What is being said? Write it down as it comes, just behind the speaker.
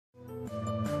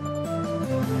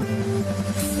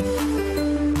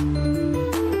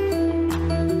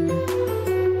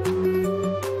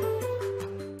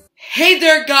Hey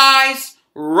there guys,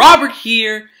 Robert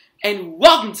here, and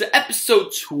welcome to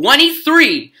episode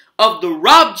 23 of the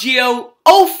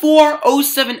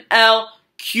RobGio0407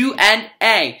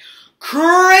 Q&A,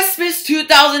 Christmas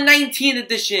 2019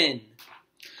 edition.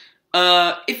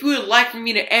 If you would like for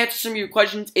me to answer some of your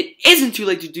questions, it isn't too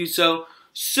late to do so.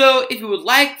 So if you would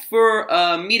like for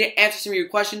me to answer some of your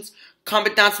questions,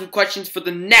 comment down some questions for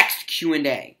the next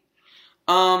Q&A.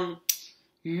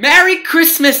 Merry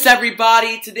Christmas,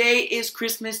 everybody! Today is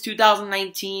Christmas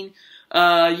 2019. You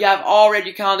have all read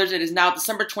your calendars. It is now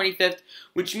December 25th,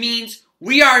 which means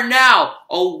we are now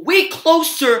a week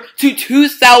closer to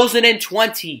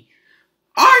 2020.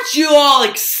 Aren't you all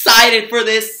excited for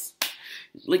this?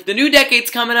 Like, the new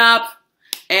decade's coming up,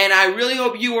 and I really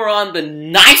hope you are on the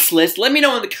nice list. Let me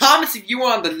know in the comments if you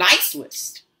are on the nice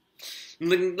list.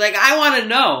 Like, I want to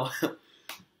know.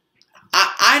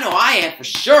 I know I am for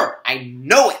sure. I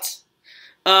know it.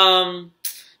 Now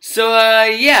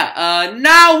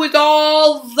with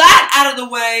all that out of the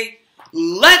way,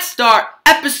 let's start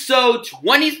episode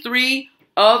 23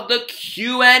 of the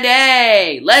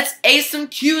Q&A. Let's ace some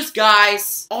Q's,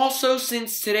 guys. Also,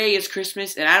 since today is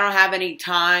Christmas and I don't have any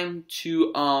time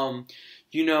to,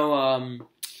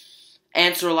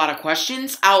 answer a lot of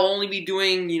questions, I'll only be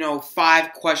doing,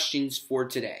 5 questions for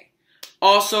today.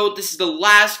 Also, this is the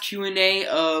last Q&A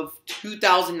of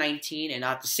 2019, and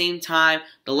at the same time,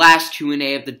 the last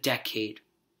Q&A of the decade.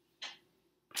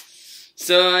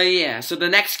 So the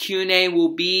next Q&A will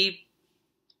be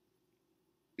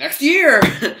next year,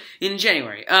 in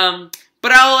January.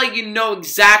 But I'll let you know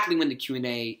exactly when the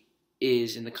Q&A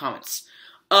is in the comments.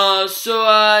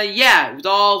 With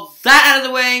all that out of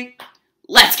the way,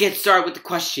 let's get started with the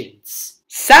questions.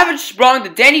 Savage Sprung, the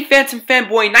Danny Phantom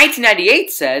Fanboy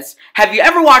 1998 says, have you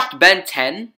ever watched Ben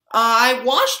 10? I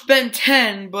watched Ben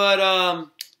 10, but,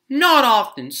 not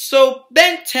often. So,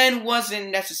 Ben 10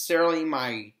 wasn't necessarily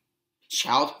my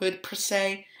childhood, per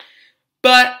se.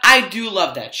 But I do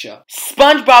love that show.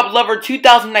 SpongeBob Lover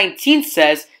 2019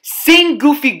 says, sing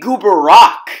Goofy Goober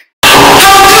Rock.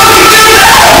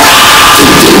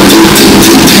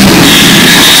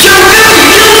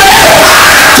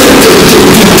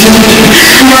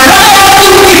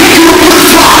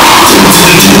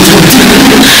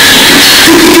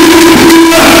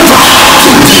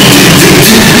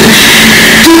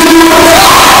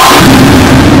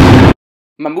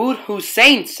 Mahmoud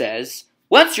Hussein says,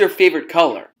 what's your favorite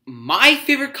color? My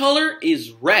favorite color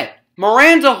is red.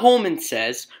 Miranda Holman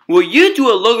says, will you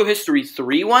do a Logo History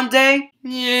 3 one day?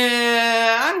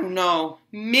 Yeah, I don't know.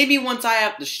 Maybe once I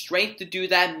have the strength to do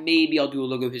that, maybe I'll do a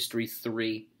Logo History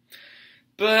 3.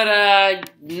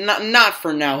 But, not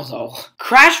for now, though.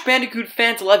 Crash Bandicoot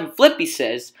Fans 11 Flippy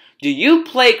says, do you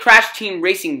play Crash Team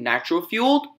Racing Nitro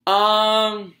Fueled?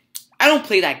 I don't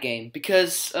play that game,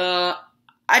 because, I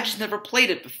just never played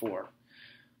it before.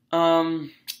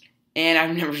 And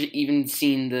I've never even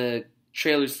seen the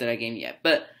trailers to that game yet.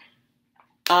 But,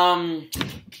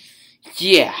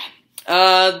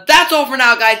 that's all for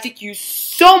now, guys. Thank you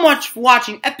so much for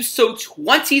watching episode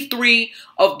 23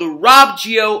 of the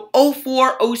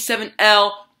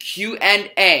RobGio0407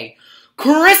 Q&A.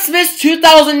 Christmas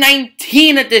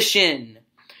 2019 edition.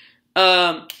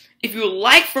 If you would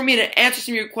like for me to answer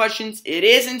some of your questions, it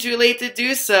isn't too late to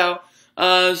do so.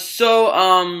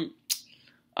 So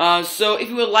if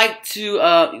you would like to,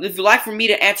 if you'd like for me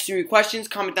to answer your questions,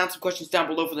 comment down some questions down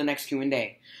below for the next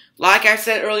Q&A. Like I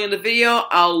said earlier in the video,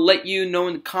 I'll let you know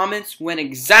in the comments when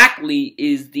exactly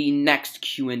is the next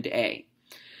Q&A.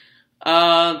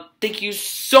 Thank you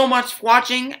so much for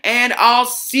watching, and I'll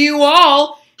see you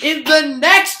all in the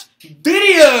next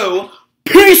video.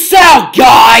 Peace out,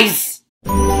 guys!